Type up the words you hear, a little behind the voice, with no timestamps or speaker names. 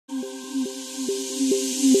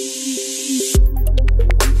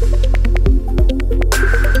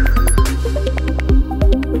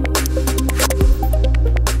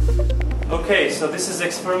This is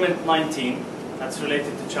experiment 19, that's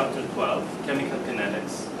related to chapter 12, chemical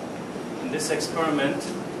kinetics. In this experiment,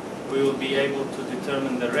 we will be able to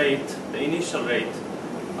determine the rate, the initial rate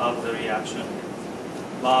of the reaction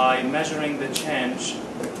by measuring the change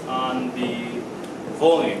on the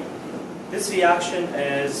volume. This reaction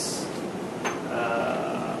is,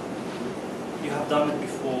 you have done it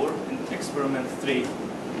before in experiment 3.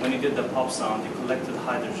 When you did the pop sound, you collected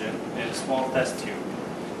hydrogen in a small test tube.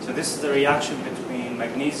 So this is the reaction between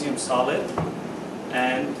magnesium solid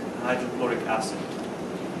and hydrochloric acid.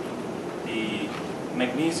 The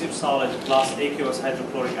magnesium solid plus aqueous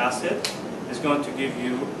hydrochloric acid is going to give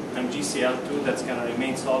you MgCl2 that's going to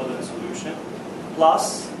remain solid in solution,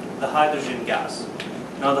 plus the hydrogen gas.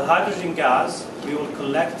 Now the hydrogen gas, we will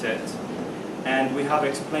collect it, and we have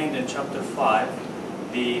explained in chapter 5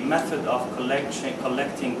 the method of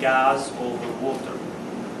collecting gas over water.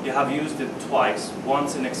 You have used it twice,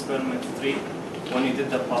 once in experiment 3 when you did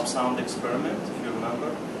the pop sound experiment, if you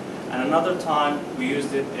remember, and another time we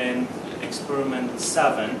used it in experiment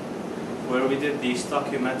 7 where we did the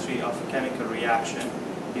stoichiometry of a chemical reaction.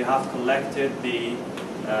 You have collected the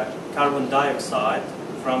carbon dioxide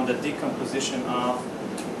from the decomposition of,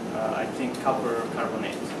 I think, copper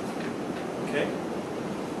carbonate. Okay?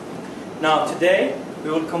 Now today we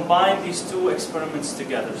will combine these two experiments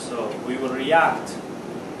together. So we will react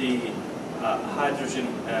the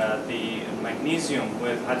the magnesium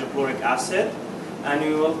with hydrochloric acid, and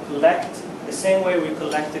we will collect, the same way we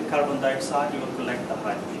collected carbon dioxide, we will collect the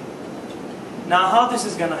hydrogen. Now how this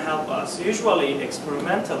is going to help us? Usually,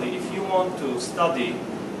 experimentally, if you want to study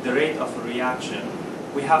the rate of a reaction,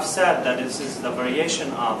 we have said that this is the variation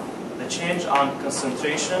of the change on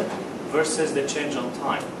concentration versus the change on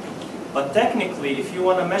time. But technically, if you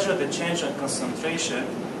want to measure the change on concentration,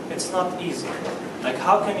 it's not easy. Like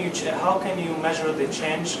how can you measure the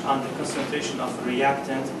change on the concentration of a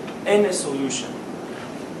reactant in a solution?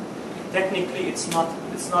 Technically, it's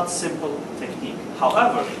not simple technique.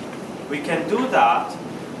 However, we can do that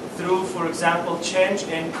through, for example, change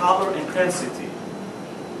in color intensity.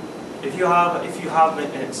 If you have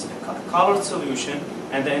a colored solution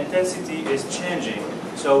and the intensity is changing,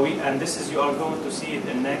 so you are going to see it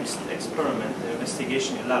in next experiment,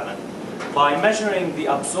 investigation 11. By measuring the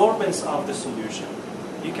absorbance of the solution,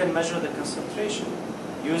 you can measure the concentration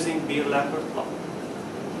using Beer-Lambert law.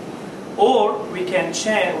 Or we can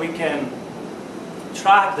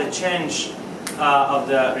track the change of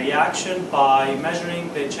the reaction by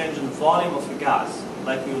measuring the change in volume of a gas,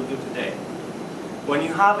 like we will do today. When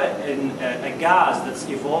you have a gas that's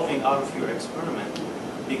evolving out of your experiment,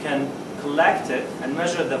 you can collect it and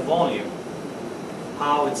measure the volume,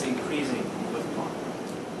 how it's increasing with time.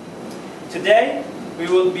 Today, we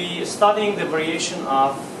will be studying the variation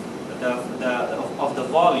of the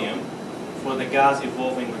volume for the gas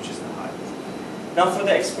evolving, which is the hydrogen. Now, for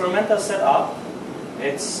the experimental setup,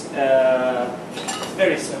 it's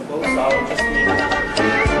very simple. So I will just need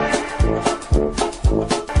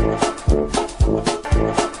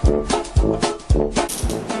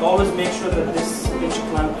always make sure that this pinch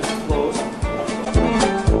clamp is closed.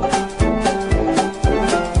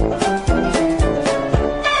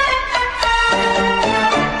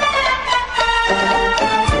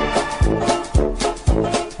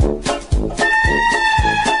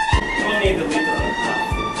 We'll need a liter and a half.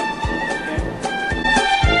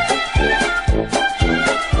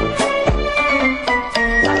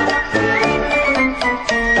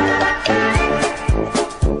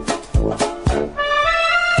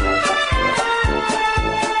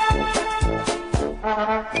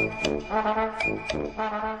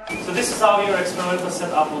 So this is how your experimental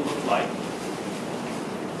setup will look like.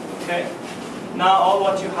 Okay. Now all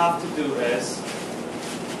what you have to do is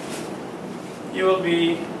you will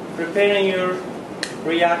be preparing your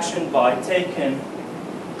reaction by taking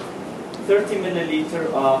 30 milliliter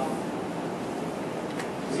of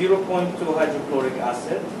 0.2 hydrochloric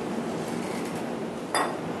acid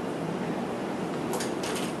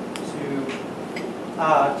to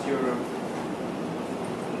add your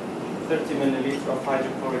 30 milliliter of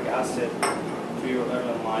hydrochloric acid to your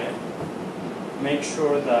Erlenmeyer. Make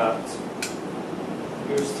sure that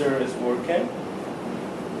your stirrer is working.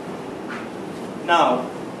 Now,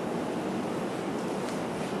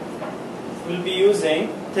 we'll be using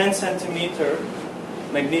 10 centimeter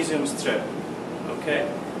magnesium strip,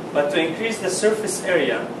 okay? But to increase the surface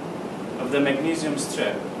area of the magnesium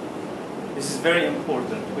strip, this is very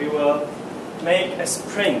important. We will make a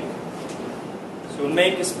spring. So we'll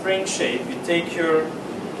make a spring shape. You take your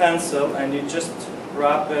pencil and you just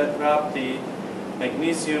wrap the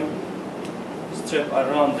magnesium strip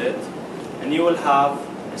around it, and you will have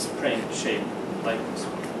a spring shape. like this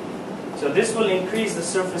one. So this will increase the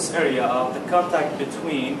surface area of the contact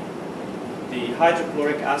between the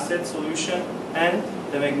hydrochloric acid solution and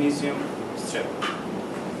the magnesium strip.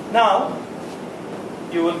 Now,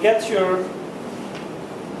 you will get your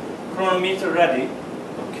chronometer ready,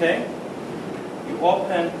 okay? You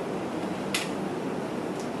open,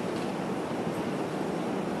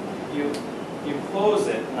 you close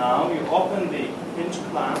it now, you open the hinge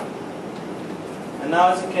clamp, and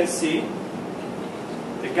now as you can see,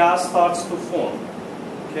 the gas starts to form,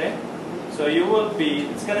 okay? So you will be,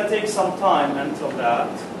 it's going to take some time until that,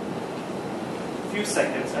 a few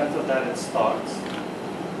seconds until that it starts.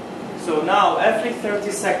 So now every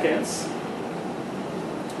 30 seconds,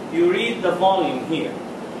 you read the volume here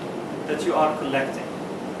that you are collecting,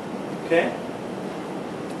 okay?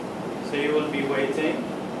 So you will be waiting.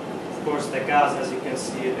 Of course, the gas, as you can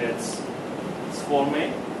see, it's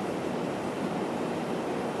forming.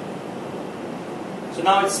 So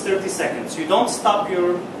now it's 30 seconds. You don't stop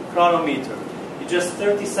your chronometer. You just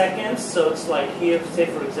 30 seconds, so it's like here, say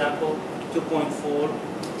for example,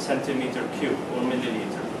 2.4 centimeter cube or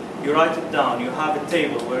milliliter. You write it down. You have a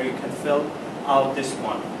table where you can fill out this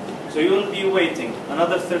one. So you will be waiting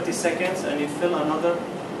another 30 seconds and you fill another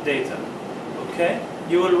data. Okay?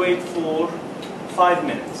 You will wait for 5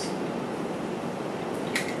 minutes.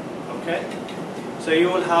 Okay? So you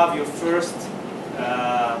will have your first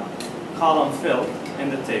column filled in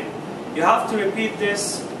the table. You have to repeat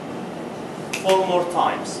this 4 more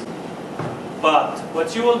times. But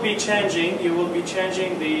what you will be changing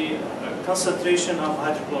the concentration of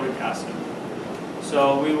hydrochloric acid.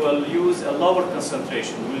 So we will use a lower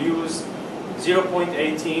concentration. We'll use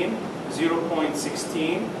 0.18,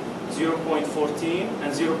 0.16, 0.14,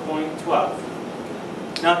 and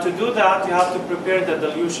 0.12. Now to do that, you have to prepare the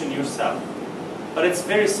dilution yourself. But it's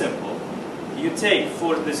very simple. You take,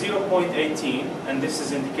 for the 0.18, and this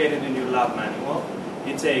is indicated in your lab manual,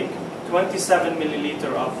 you take 27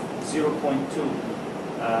 milliliter of 0.2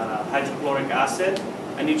 hydrochloric acid,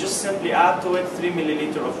 and you just simply add to it 3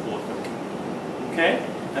 milliliter of water. Okay?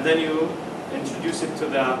 And then you introduce it to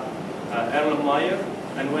the Erlenmeyer,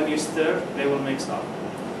 and when you stir, they will mix up.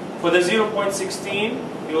 For the 0.16,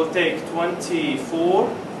 you will take 24,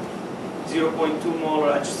 0.2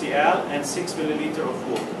 molar HCl, and 6 milliliter of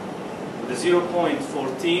water. For the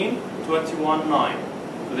 0.14, 21.9.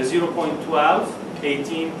 For the 0.12,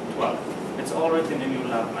 18.12. It's all written in your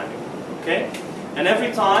lab manual. Okay? And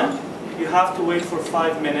every time, you have to wait for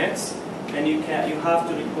 5 minutes, and you have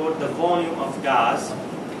to record the volume of gas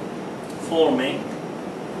forming.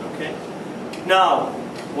 Okay? Now,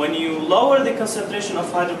 when you lower the concentration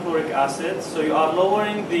of hydrochloric acid, so you are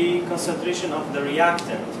lowering the concentration of the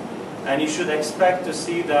reactant, and you should expect to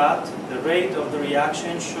see that the rate of the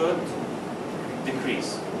reaction should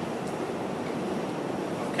decrease.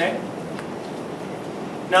 Okay?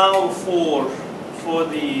 Now for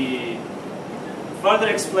the further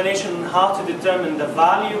explanation on how to determine the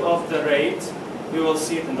value of the rate, we will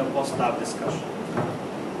see it in the post-lab discussion.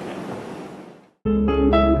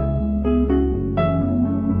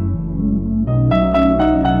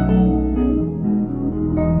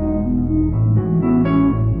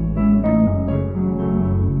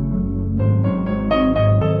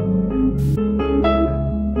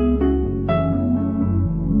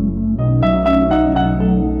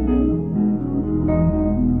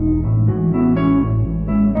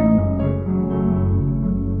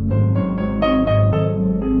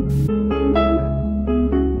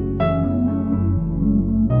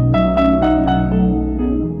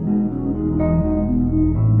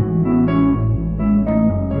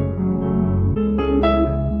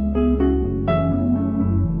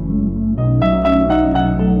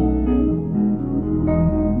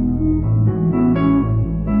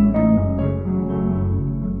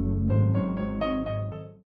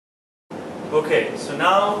 Okay, so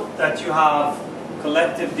now that you have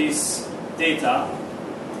collected this data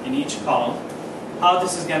in each column, how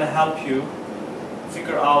this is going to help you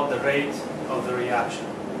figure out the rate of the reaction.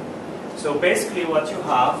 So basically what you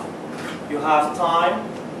have time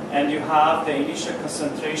and you have the initial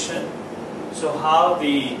concentration. So how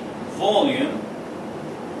the volume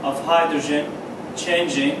of hydrogen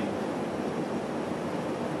changing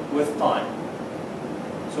with time.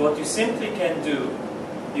 So what you simply can do,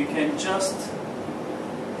 you can just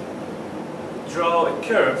draw a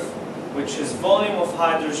curve which is volume of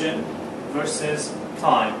hydrogen versus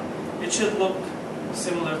time. It should look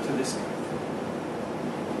similar to this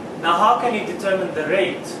curve. Now how can you determine the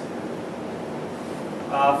rate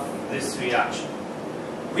of this reaction?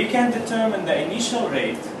 We can determine the initial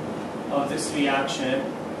rate of this reaction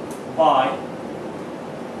by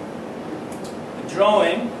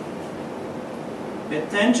drawing a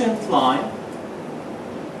tangent line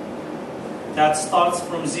that starts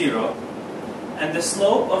from 0, and the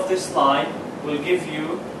slope of this line will give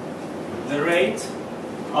you the rate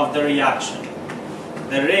of the reaction.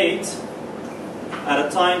 The rate at a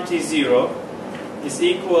time t0 is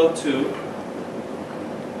equal to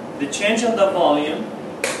the change in the volume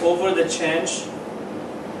over the change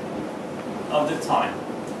of the time.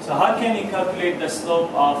 So how can you calculate the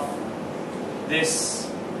slope of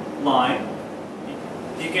this line?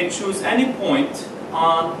 You can choose any point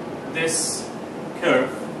on this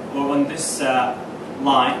curve or on this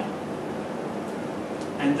line,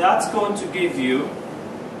 and that's going to give you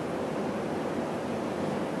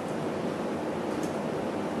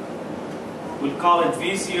we'll call it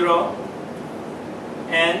V0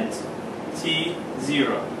 and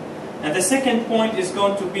T0. And the second point is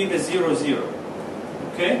going to be the 0, 0.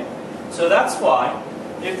 Okay? So that's why,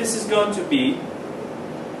 if this is going to be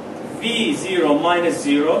V0 minus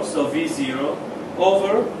 0, so V0,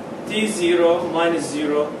 over T0 minus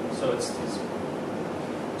 0, so it's T0.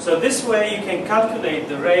 So this way you can calculate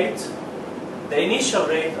the rate, the initial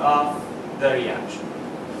rate of the reaction.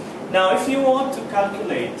 Now if you want to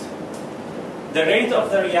calculate the rate of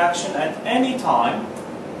the reaction at any time,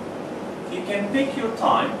 you can pick your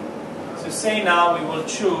time. So say now we will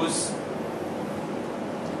choose,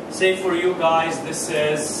 say for you guys this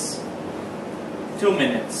is 2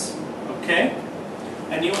 minutes, okay?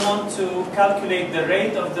 And you want to calculate the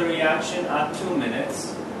rate of the reaction at 2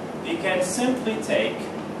 minutes, you can simply take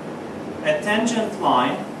a tangent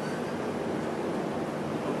line,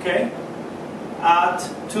 okay, at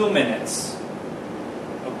 2 minutes,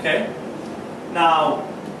 okay? Now,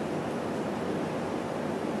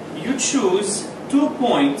 you choose 2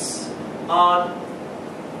 points on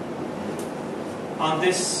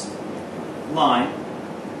this line,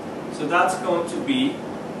 so that's going to be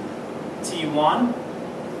T1,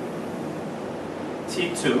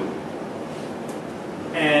 T2,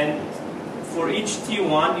 and for each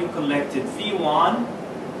T1 you collected V1,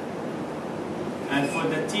 and for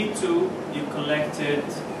the T2 you collected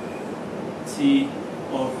T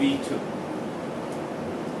or V2.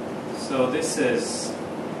 So this is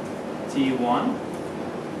T1,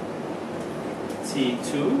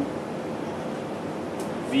 T2,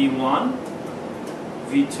 V1,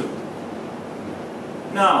 V2.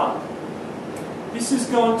 Now, this is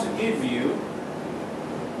going to give you,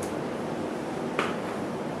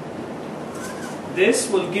 this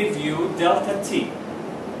will give you delta T.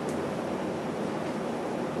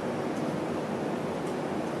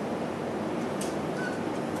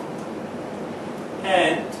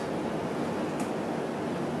 And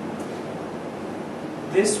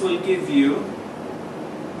this will give you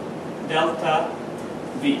delta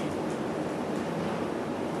V.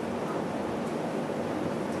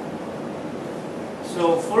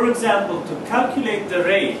 So for example, to calculate the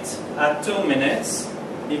rate at 2 minutes,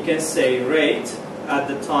 you can say rate at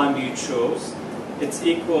the time you chose, it's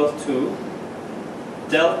equal to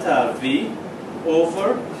delta V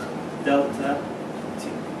over delta T.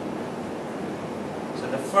 So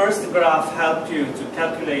the first graph helped you to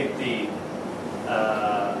calculate the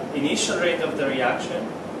initial rate of the reaction,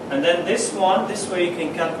 and then this one, this way you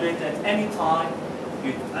can calculate at any time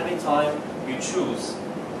you choose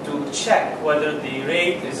to check whether the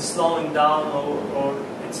rate is slowing down or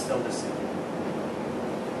it's still the same.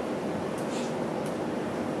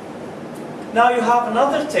 Now you have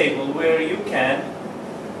another table where you can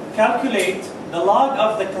calculate the log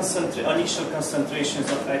of the initial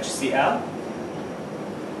concentrations of HCl.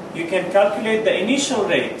 You can calculate the initial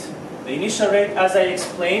rate. The initial rate, as I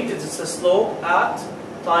explained, is a slope at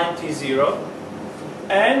time t0.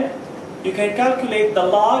 And you can calculate the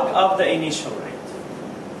log of the initial rate.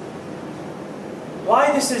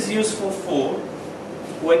 Why this is useful for?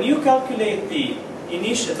 When you calculate the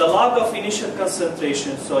log of initial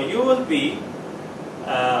concentration, so you will be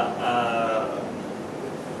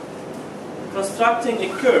constructing a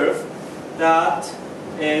curve that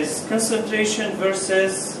is concentration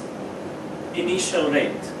versus initial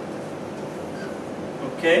rate.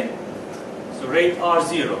 Okay? So rate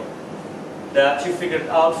R0 that you figured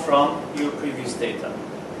out from your previous data.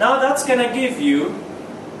 Now that's going to give you,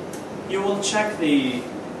 you will check the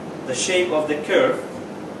shape of the curve.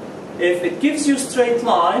 If it gives you straight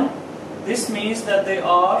line, this means that they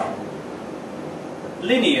are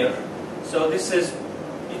linear. So this is,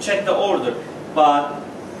 you check the order. But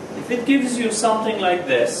if it gives you something like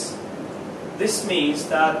this, this means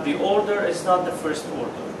that the order is not the first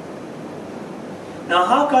order. Now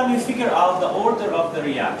how can you figure out the order of the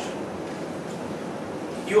reaction?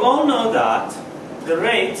 You all know that the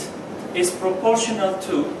rate is proportional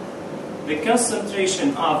to the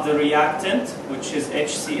concentration of the reactant, which is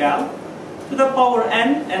HCl, to the power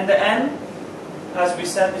n, and the n, as we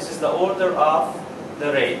said, this is the order of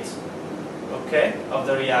the rate, okay, of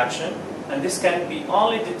the reaction, and this can be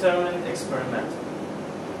only determined experimentally.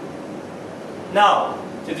 Now,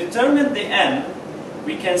 to determine the n,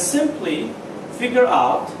 we can simply figure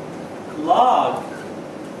out log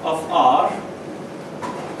of R.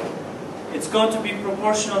 It's going to be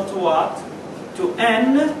proportional to what? To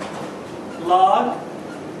n log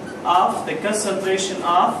of the concentration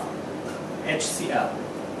of HCl.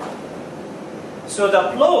 So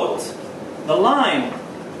the plot, the line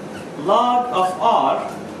log of R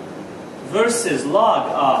versus log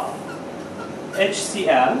of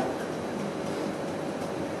HCl,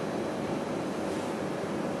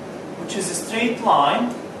 which is a straight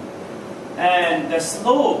line, and the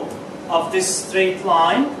slope of this straight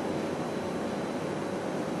line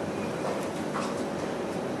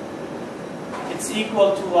it's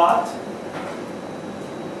equal to what?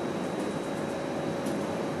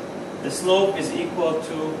 The slope is equal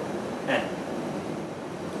to n.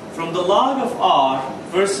 From the log of R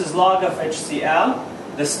versus log of HCl,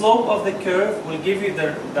 the slope of the curve will give you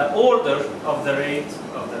the order of the rate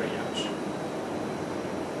of the reaction.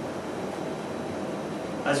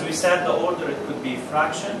 As we said, the order, it could be a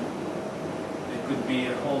fraction, it could be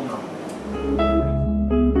a whole number.